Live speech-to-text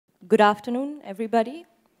Good afternoon, everybody.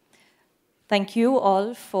 Thank you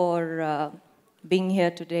all for being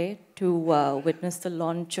here today to witness the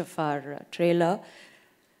launch of our trailer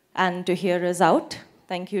and to hear us out.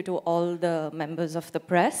 Thank you to all the members of the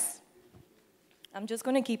press. I'm just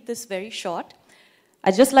going to keep this very short.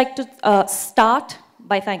 I'd just like to start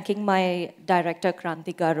by thanking my director,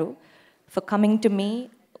 Kranti Garu, for coming to me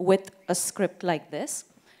with a script like this.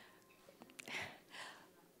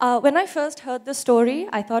 When I first heard the story,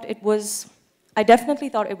 I definitely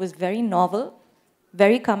thought it was very novel,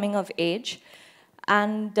 very coming of age,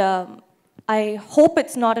 and I hope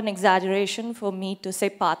it's not an exaggeration for me to say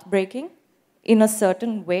path-breaking in a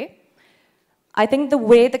certain way. I think the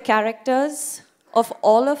way the characters of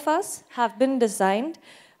all of us have been designed,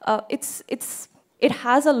 it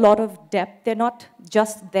has a lot of depth. They're not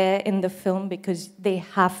just there in the film because they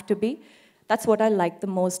have to be. That's what I like the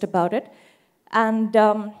most about it. And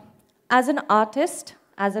as an artist,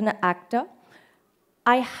 as an actor,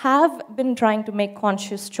 I have been trying to make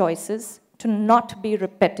conscious choices to not be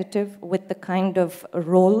repetitive with the kind of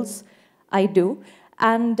roles I do.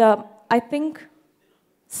 And I think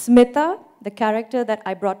Smita, the character that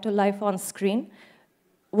I brought to life on screen,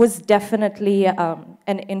 was definitely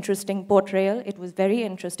an interesting portrayal. It was very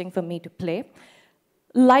interesting for me to play.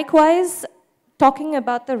 Likewise, talking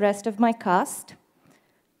about the rest of my cast,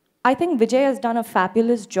 I think Vijay has done a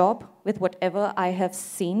fabulous job with whatever I have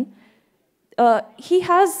seen. He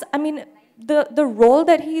has, I mean, the role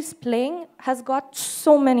that he's playing has got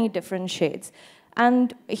so many different shades.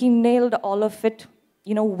 And he nailed all of it,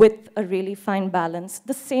 you know, with a really fine balance.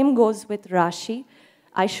 The same goes with Rashi.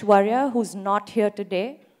 Aishwarya, who's not here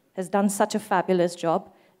today, has done such a fabulous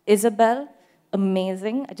job. Isabel,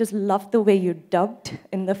 amazing. I just love the way you dubbed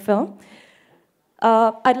in the film.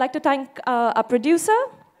 I'd like to thank our producer,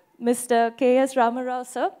 Mr. K.S. Ramarao,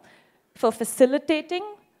 sir, for facilitating,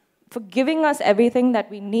 for giving us everything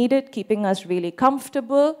that we needed, keeping us really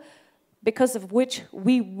comfortable, because of which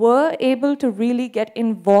we were able to really get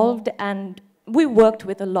involved, and we worked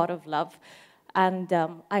with a lot of love. And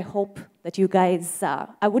I hope that you guys,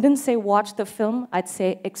 I wouldn't say watch the film, I'd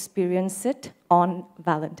say experience it on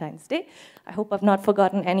Valentine's Day. I hope I've not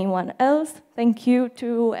forgotten anyone else. Thank you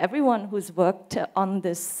to everyone who's worked on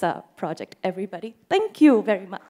this project, everybody. Thank you very much.